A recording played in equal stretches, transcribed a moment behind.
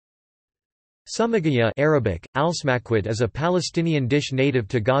Sumaghiyyeh Arabic, al-smakwid is a Palestinian dish native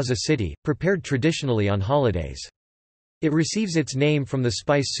to Gaza City, prepared traditionally on holidays. It receives its name from the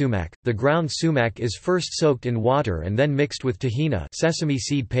spice sumac. The ground sumac is first soaked in water and then mixed with tahina, sesame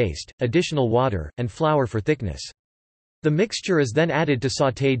seed paste, additional water, and flour for thickness. The mixture is then added to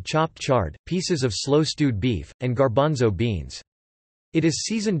sautéed chopped chard, pieces of slow stewed beef, and garbanzo beans. It is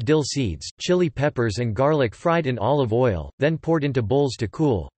seasoned dill seeds, chili peppers and garlic fried in olive oil, then poured into bowls to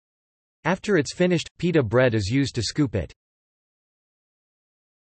cool. After it's finished, pita bread is used to scoop it.